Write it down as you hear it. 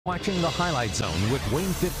Watching the Highlight Zone with Wing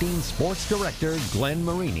 15 Sports Director Glenn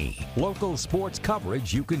Marini. Local sports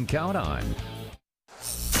coverage you can count on.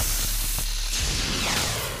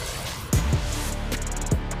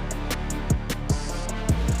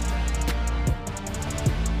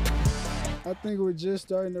 I think we're just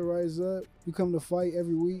starting to rise up. We come to fight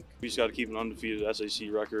every week. We just got to keep an undefeated SAC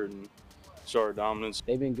record and show our dominance.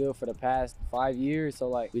 They've been good for the past 5 years,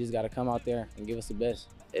 so we just got to come out there and give us the best.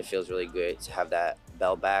 It feels really good to have that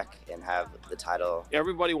belt back and have the title.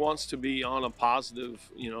 Everybody wants to be on a positive,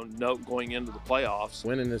 note going into the playoffs.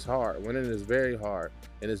 Winning is hard. Winning is very hard,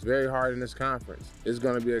 and it's very hard in this conference. It's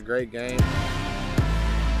going to be a great game.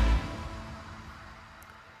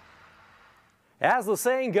 As the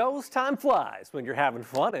saying goes, time flies when you're having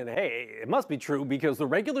fun, and hey, it must be true because the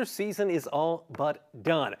regular season is all but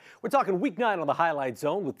done. We're talking week 9 on the Highlight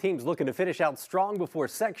Zone with teams looking to finish out strong before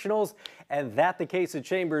sectionals, and that the case at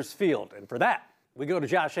Chambers Field. And for that, we go to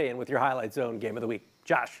Josh Ayen with your Highlight Zone game of the week.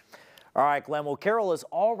 Josh. All right, Glenn. Well, Carroll has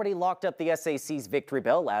already locked up the SAC's victory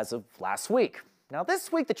bell as of last week. Now,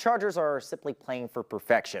 this week, the Chargers are simply playing for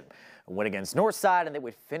perfection. A win against Northside, and they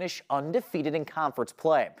would finish undefeated in conference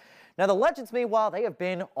play. Now, the Legends, meanwhile, they have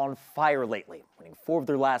been on fire lately, winning 4 of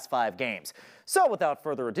their last 5 games. So, without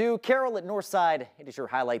further ado, Carroll at Northside, it is your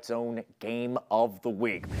Highlight Zone game of the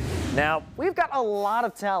week. Now, we've got a lot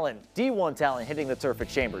of talent, D1 talent, hitting the turf at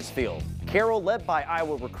Chambers Field. Carroll led by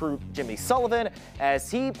Iowa recruit Jimmy Sullivan as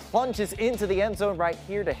he plunges into the end zone right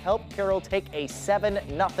here to help Carroll take a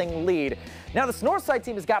 7-0 lead. Now, this Northside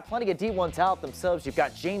team has got plenty of D1 talent themselves. You've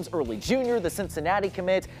got James Early Jr., the Cincinnati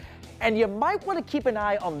commit. And you might want to keep an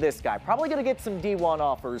eye on this guy. Probably going to get some D1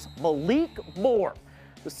 offers. Malik Moore,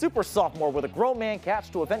 the super sophomore with a grown man catch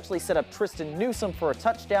to eventually set up Tristan Newsom for a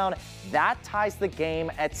touchdown. That ties the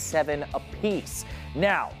game at 7 apiece.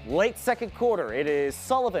 Now, late second quarter, it is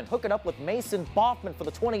Sullivan hooking up with Mason Boffman for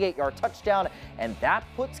the 28-yard touchdown, and that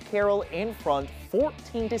puts Carroll in front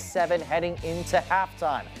 14-7 heading into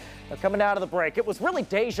halftime. Now, coming out of the break, it was really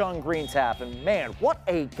Dejon Green's half, and man, what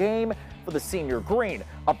a game for the senior Green.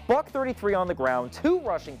 A $133 on the ground, 2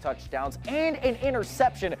 rushing touchdowns, and an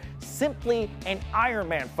interception. Simply an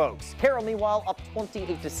Ironman, folks. Carroll, meanwhile, up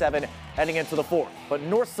 28-7 heading into the 4th. But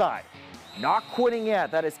Northside not quitting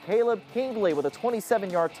yet. That is Caleb Kingley with a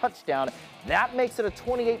 27-yard touchdown. That makes it a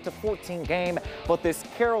 28-14 game. But this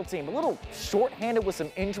Carroll team, a little short-handed with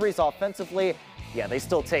some injuries offensively. Yeah, they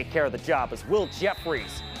still take care of the job as Will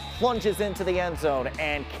Jeffries plunges into the end zone,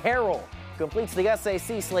 and Carroll completes the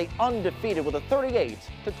SAC slate undefeated with a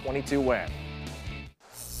 38-22 win.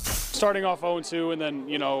 Starting off 0-2 and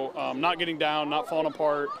then, not getting down, not falling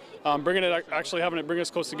apart, having it bring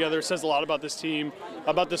us close together says a lot about this team,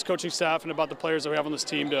 about this coaching staff, and about the players that we have on this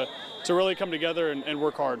team to really come together and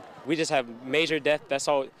work hard. We just have major depth. That's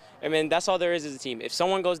all. That's all there is as a team. If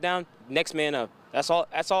someone goes down, next man up. That's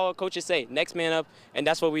all coaches say. Next man up, and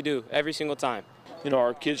that's what we do every single time.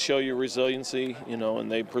 Our kids show you resiliency,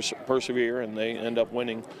 and they persevere and they end up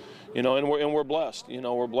winning, and we're blessed.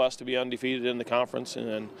 We're blessed to be undefeated in the conference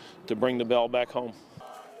and to bring the bell back home.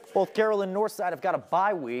 Both Carroll and Northside have got a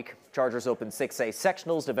bye week. Chargers open 6A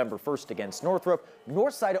sectionals November 1st against Northrop.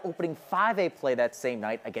 Northside opening 5A play that same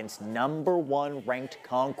night against #1 ranked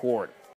Concord.